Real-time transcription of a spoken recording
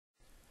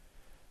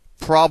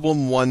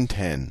Problem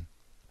 110.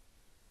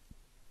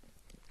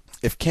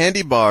 If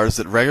candy bars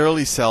that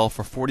regularly sell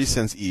for 40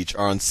 cents each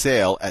are on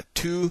sale at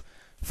 2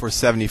 for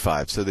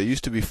 75, so they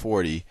used to be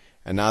 40,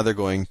 and now they're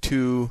going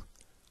 2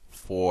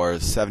 for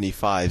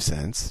 75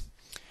 cents.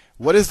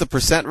 What is the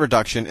percent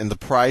reduction in the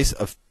price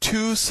of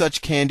 2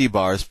 such candy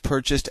bars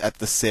purchased at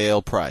the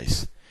sale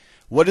price?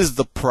 What is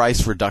the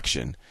price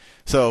reduction?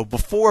 So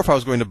before, if I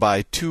was going to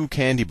buy 2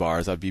 candy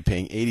bars, I'd be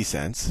paying 80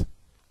 cents.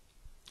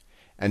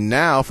 And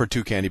now for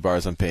 2 candy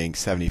bars, I'm paying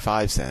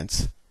 75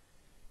 cents.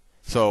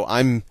 So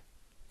I'm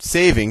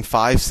saving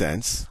 5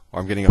 cents, or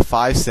I'm getting a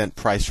 5-cent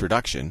price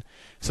reduction.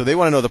 So they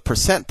want to know the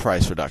percent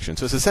price reduction.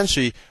 So it's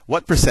essentially,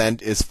 what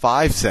percent is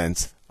 5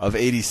 cents of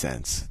 80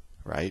 cents,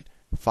 right?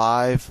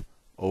 5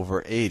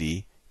 over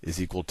 80 is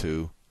equal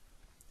to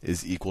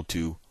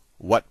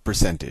what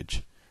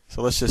percentage?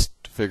 So let's just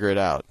figure it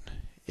out.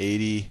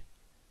 80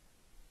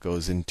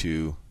 goes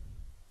into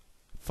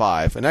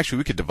 5. And actually,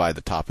 we could divide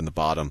the top and the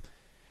bottom,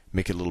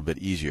 make it a little bit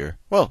easier.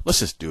 Well, let's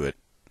just do it.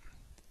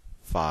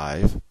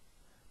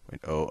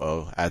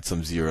 5.00, add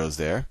some zeros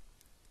there.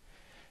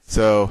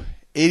 So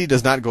 80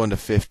 does not go into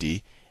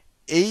 50.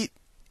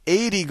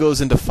 80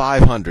 goes into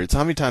 500. So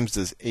how many times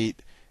does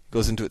 8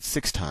 goes into it?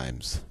 6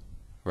 times,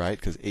 right?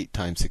 Because 8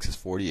 times 6 is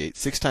 48.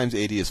 6 times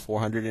 80 is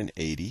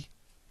 480.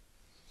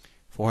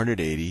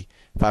 480.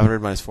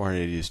 500 minus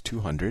 480 is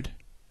 200.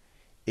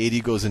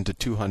 80 goes into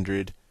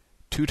 200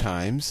 2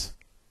 times.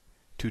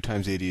 2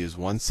 times 80 is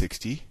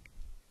 160.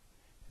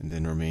 And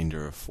then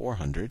remainder of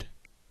 400.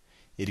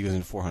 80 goes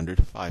into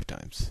 400 5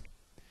 times.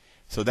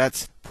 So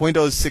that's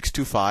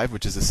 0.0625,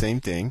 which is the same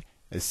thing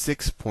as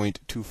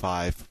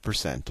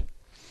 6.25%.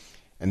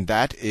 And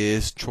that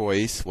is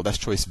choice, well, that's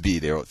choice B.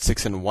 They wrote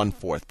 6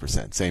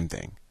 1/4%, same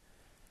thing.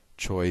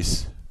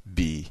 Choice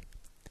B.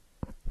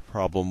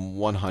 Problem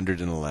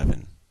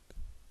 111.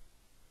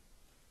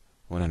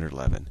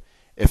 111.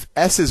 If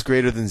s is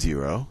greater than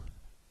 0,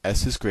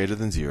 s is greater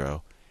than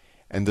 0,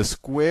 and the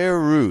square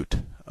root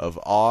of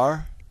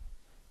r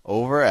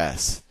over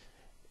s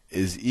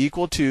is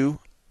equal to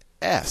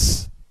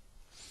s.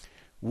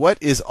 What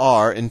is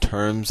r in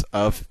terms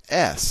of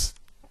s?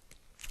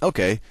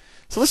 Okay,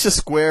 so let's just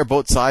square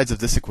both sides of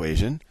this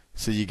equation.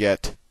 So you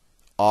get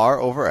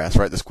r over s,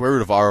 right? The square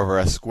root of r over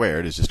s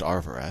squared is just r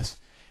over s.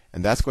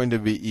 And that's going to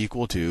be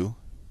equal to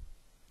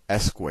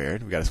s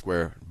squared. We've got to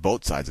square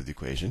both sides of the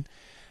equation.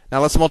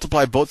 Now let's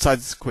multiply both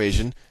sides of this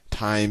equation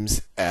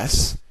times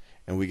s.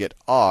 And we get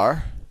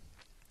r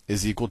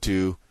is equal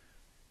to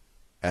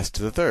s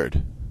to the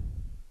third.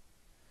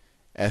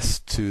 S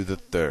to the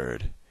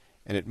third.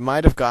 And it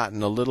might have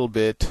gotten a little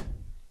bit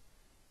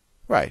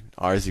right.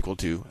 R is equal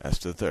to s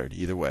to the third,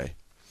 either way.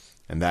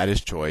 And that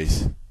is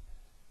choice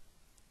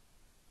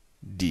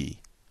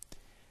D.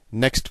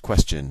 Next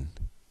question.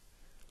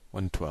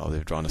 112.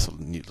 They've drawn us a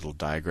neat little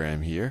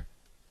diagram here.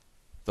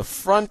 The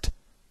front.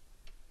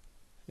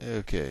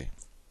 Okay.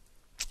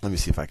 Let me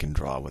see if I can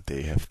draw what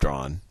they have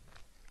drawn.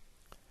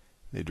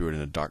 They drew it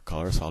in a dark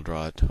color, so I'll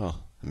draw it. Oh,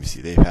 let me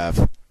see. They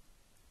have.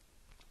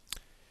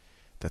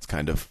 That's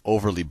kind of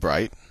overly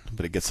bright,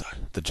 but it gets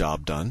the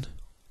job done.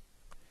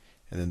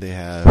 And then they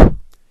have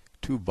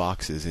 2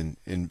 boxes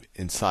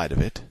inside of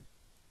it.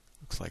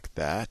 Looks like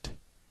that.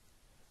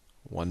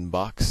 1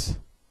 box,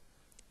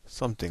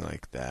 something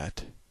like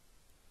that.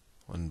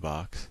 1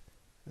 box.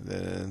 And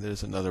then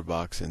there's another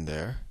box in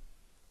there.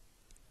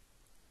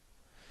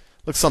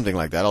 Looks something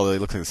like that, although they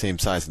look like the same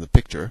size in the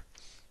picture.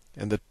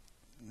 And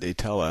they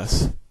tell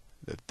us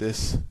that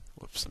this.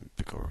 Whoops, let me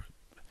pick over.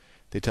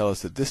 They tell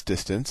us that this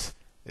distance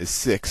is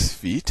 6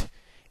 feet,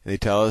 and they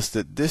tell us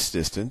that this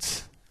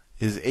distance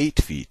is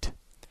 8 feet.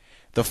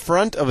 The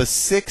front of a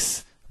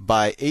 6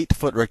 by 8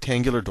 foot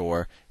rectangular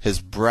door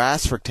has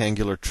brass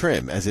rectangular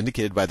trim, as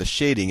indicated by the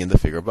shading in the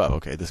figure above.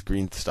 Okay, this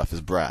green stuff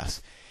is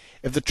brass.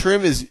 If the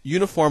trim is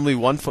uniformly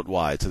 1 foot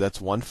wide, so that's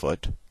 1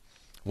 foot,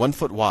 1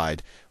 foot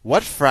wide,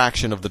 what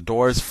fraction of the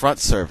door's front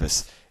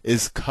surface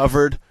is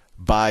covered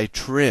by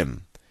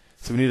trim?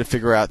 So we need to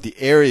figure out the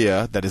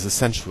area that is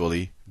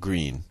essentially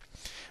green.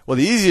 Well,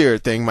 the easier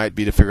thing might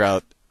be to figure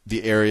out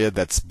the area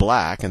that's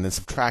black and then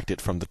subtract it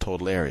from the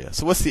total area.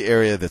 So what's the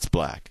area that's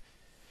black?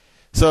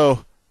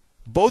 So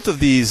both of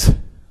these,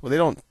 well, they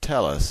don't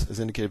tell us,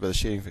 as indicated by the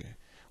shading figure.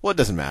 Well, it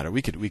doesn't matter.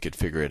 We could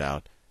figure it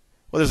out.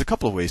 Well, there's a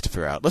couple of ways to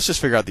figure out. Let's just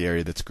figure out the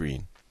area that's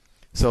green.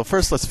 So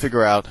first, let's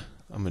figure out.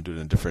 I'm going to do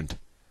it in a different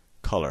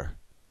color.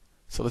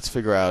 So let's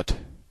figure out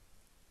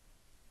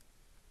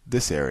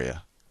this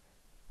area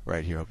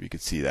right here. Hope you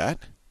could see that.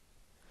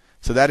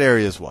 So that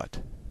area is what?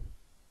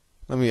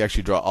 Let me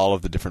actually draw all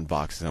of the different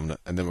boxes, and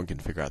then we can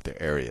figure out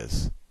their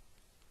areas.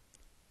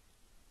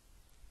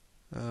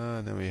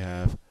 And then we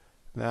have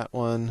that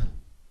one,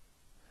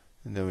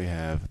 and then we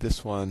have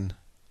this one,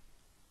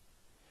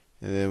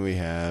 and then we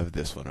have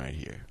this one right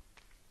here.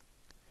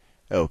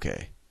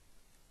 Okay.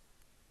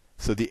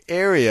 So the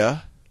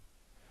area,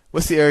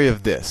 what's the area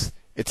of this?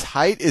 Its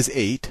height is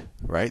 8,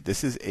 right?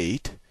 This is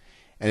 8,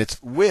 and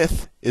its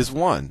width is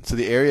 1. So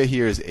the area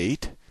here is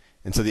 8.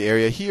 And so the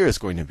area here is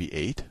going to be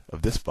 8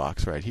 of this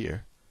box right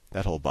here,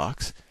 that whole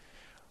box.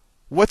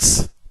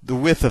 what's the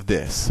width of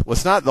this? Well,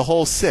 it's not the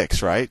whole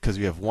 6, right? Because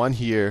we have 1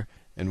 here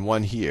and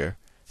 1 here.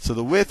 So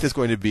the width is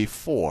going to be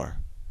 4,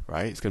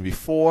 right? It's going to be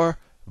 4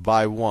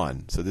 by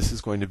 1. So this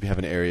is going to have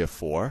an area of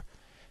 4.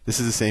 This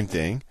is the same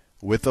thing.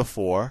 Width of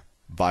 4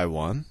 by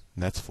 1,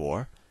 and that's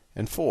 4,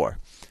 and 4.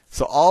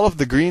 So all of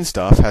the green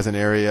stuff has an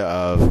area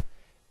of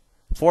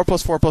 4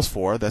 plus 4 plus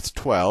 4, that's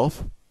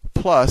 12,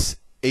 plus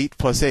 8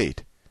 plus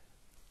 8,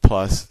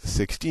 plus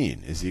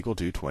 16 is equal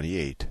to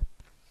 28.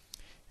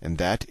 And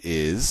that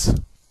is,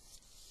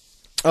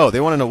 oh,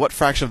 they want to know what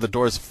fraction of the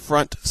door's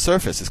front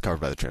surface is covered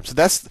by the trim. So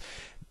that's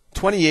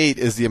 28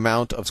 is the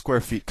amount of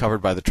square feet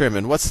covered by the trim.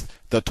 And what's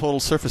the total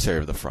surface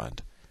area of the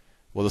front?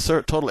 Well,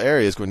 the total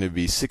area is going to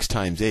be 6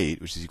 times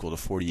 8, which is equal to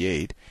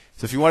 48.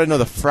 So if you want to know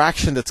the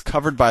fraction that's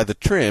covered by the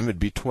trim, it'd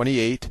be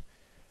 28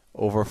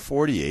 over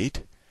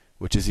 48,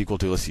 which is equal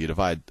to, let's see, you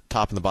divide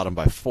top and the bottom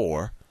by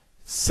 4,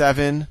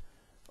 7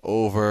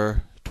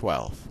 over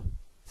 12.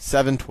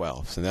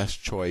 7/12. So that's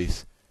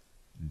choice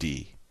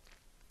D.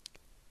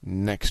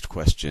 Next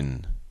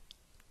question.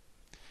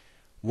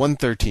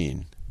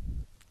 113.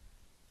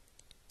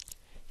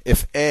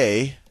 If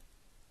A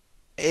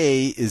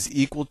is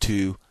equal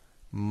to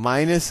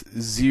minus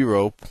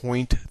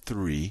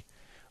 0.3,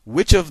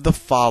 which of the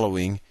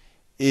following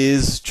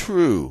is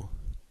true?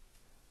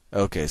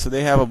 Okay, so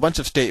they have a bunch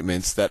of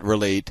statements that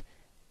relate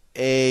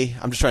A.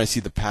 I'm just trying to see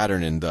the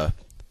pattern in the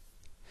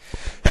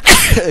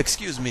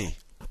excuse me.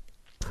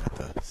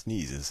 The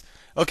sneezes.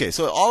 Okay,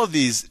 so all of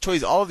these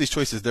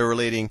choices, they're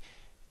relating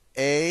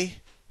A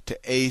to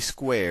A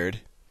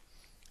squared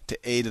to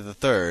A to the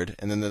third,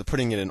 and then they're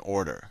putting it in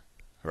order,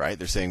 right?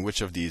 They're saying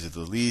which of these is the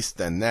least,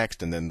 then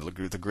next, and then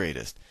the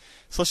greatest.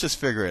 So let's just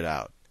figure it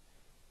out.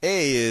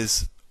 A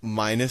is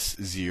minus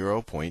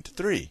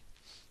 0.3.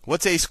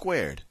 What's A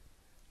squared?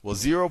 Well,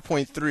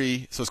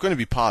 0.3, so it's going to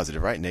be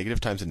positive, right? Negative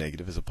times a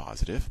negative is a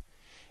positive.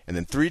 And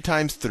then 3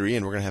 times 3,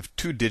 and we're going to have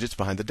 2 digits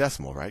behind the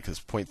decimal, right? Because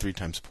 0.3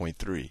 times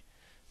 0.3.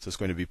 So it's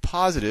going to be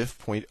positive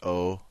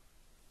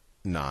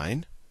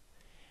 0.09.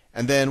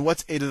 And then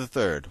what's A to the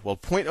third? Well,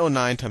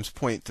 0.09 times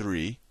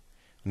 0.3.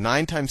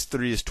 9 times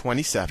 3 is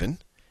 27. And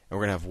we're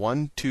going to have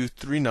 1, 2,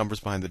 3 numbers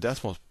behind the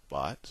decimal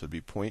spot. So it'd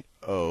be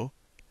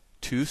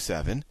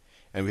 0.027.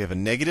 And we have a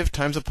negative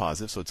times a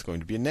positive, so it's going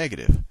to be a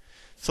negative.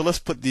 So let's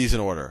put these in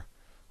order.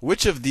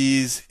 Which of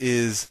these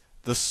is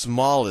the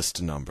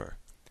smallest number?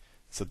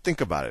 So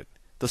think about it.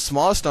 The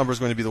smallest number is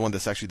going to be the one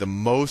that's actually the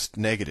most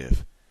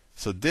negative.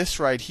 So this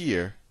right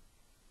here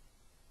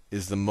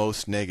is the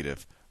most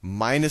negative.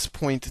 Minus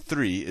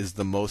 0.3 is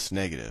the most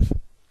negative.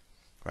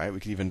 Right? We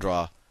could even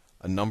draw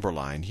a number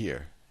line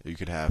here. You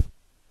could have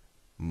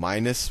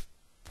minus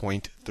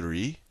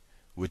 0.3,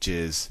 which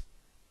is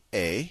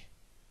A.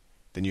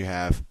 Then you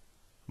have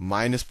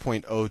minus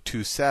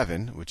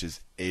 0.027, which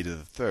is A to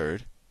the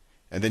third.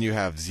 And then you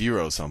have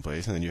 0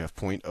 someplace, and then you have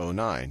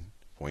 0.09.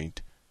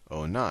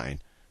 0.09,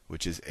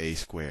 which is A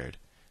squared.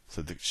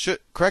 So the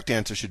correct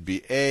answer should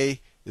be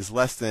A is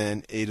less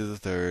than A to the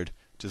third,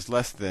 which is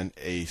less than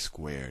A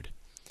squared.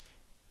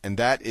 And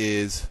that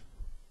is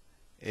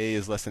A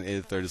is less than A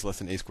to the third is less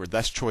than A squared.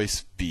 That's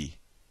choice B.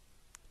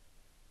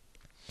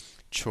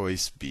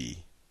 Choice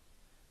B.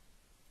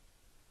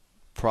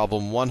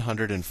 Problem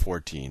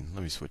 114.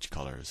 Let me switch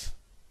colors.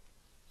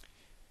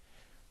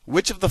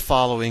 Which of the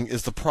following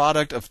is the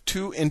product of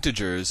two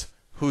integers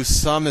whose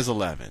sum is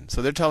 11?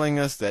 So they're telling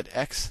us that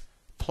x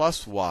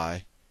plus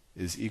y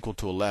is equal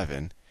to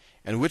 11.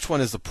 And which one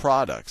is the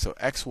product? So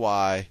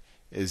xy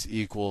is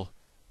equal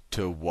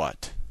to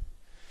what?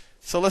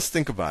 So let's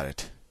think about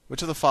it.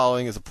 Which of the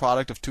following is a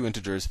product of two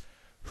integers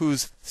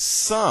whose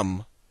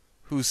sum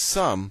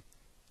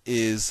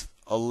is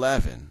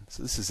 11?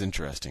 So this is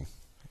interesting.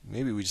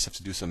 Maybe we just have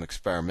to do some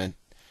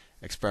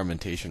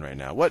experimentation right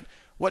now. What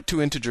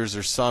two integers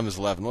their sum is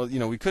 11? Well,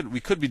 we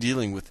could be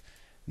dealing with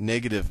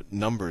negative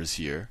numbers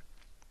here.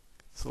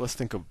 So let's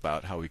think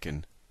about how we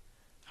can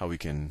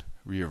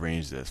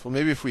rearrange this. Well,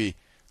 maybe if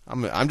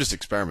I'm just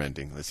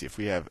experimenting. Let's see, if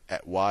we have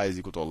y is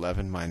equal to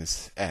 11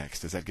 minus x,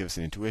 does that give us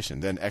an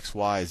intuition? Then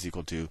xy is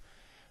equal to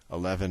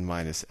 11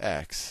 minus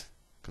x,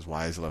 because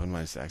y is 11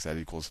 minus x. That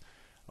equals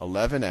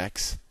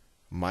 11x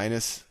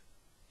minus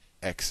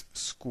x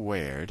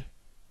squared,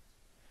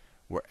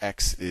 where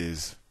x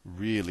is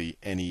really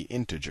any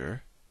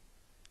integer.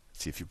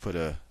 Let's see, if you put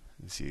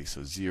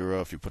so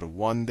 0. If you put a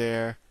 1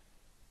 there,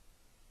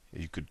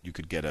 you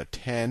could get a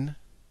 10,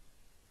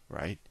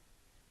 right?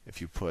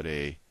 If you put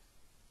if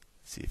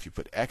you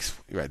put x,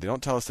 right, they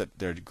don't tell us that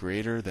they're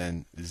greater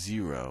than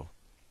 0.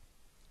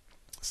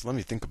 So let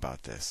me think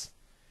about this.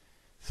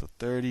 So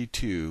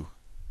 32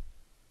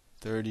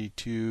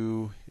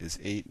 is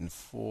 8 and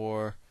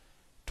 4.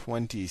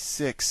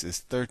 26 is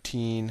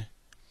 13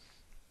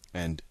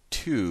 and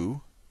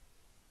 2.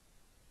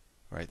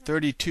 Right,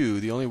 32,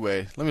 the only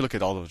way, let me look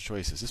at all those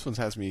choices. This one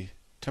has me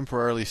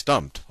temporarily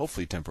stumped,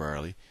 hopefully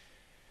temporarily.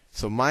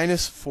 So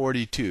minus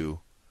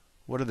 42,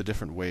 what are the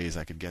different ways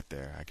I could get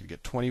there? I could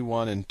get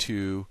 21 and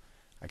 2,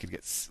 I could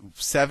get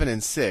 7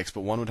 and 6,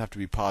 but one would have to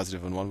be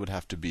positive and one would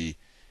have to be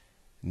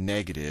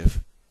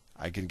negative.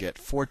 I can get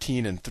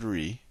 14 and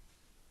 3.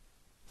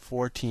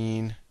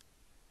 14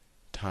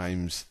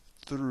 times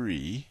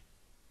 3.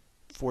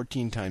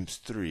 14 times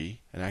 3.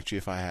 And actually,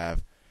 if I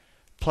have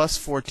plus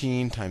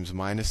 14 times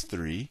minus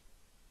 3,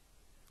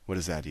 what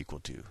does that equal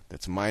to?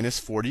 That's minus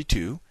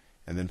 42.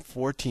 And then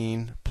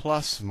 14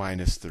 plus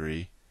minus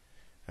 3,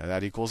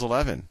 that equals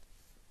 11.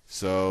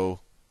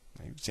 So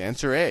it's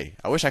answer A.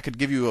 I wish I could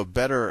give you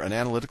an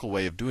analytical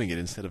way of doing it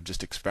instead of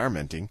just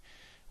experimenting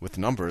with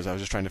numbers. I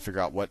was just trying to figure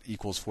out what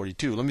equals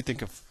 42. Let me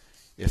think of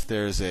if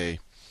there's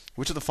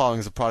which of the following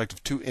is the product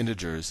of two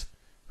integers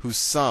whose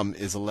sum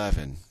is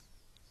 11?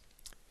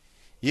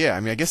 Yeah,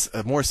 I guess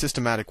a more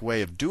systematic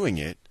way of doing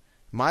it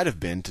might have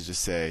been to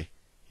just say,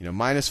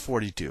 minus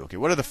 42. Okay,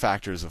 what are the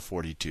factors of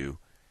 42?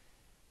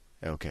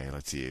 Okay,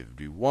 let's see. It would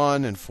be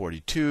 1 and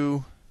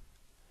 42,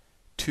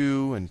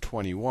 2 and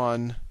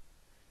 21,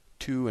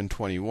 2 and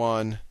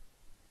 21,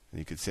 and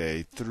you could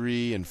say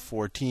 3 and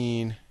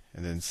 14,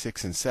 and then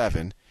 6 and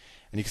 7.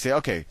 And you could say,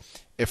 okay,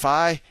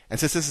 and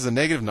since this is a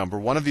negative number,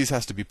 one of these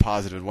has to be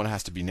positive and one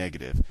has to be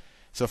negative.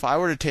 So if I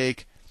were to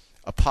take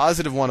a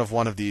positive one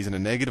of these and a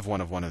negative one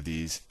of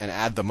these and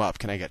add them up,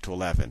 can I get to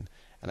 11?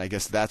 And I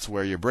guess that's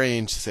where your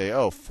brain should say,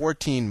 oh,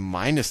 14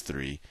 minus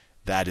 3,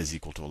 that is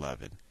equal to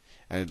 11.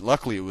 And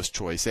luckily it was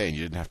choice A, and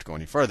you didn't have to go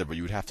any further, but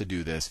you would have to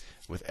do this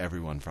with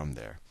everyone from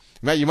there.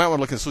 You might want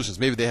to look at the solutions.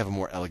 Maybe they have a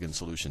more elegant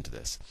solution to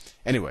this.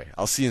 Anyway,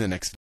 I'll see you in the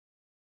next video.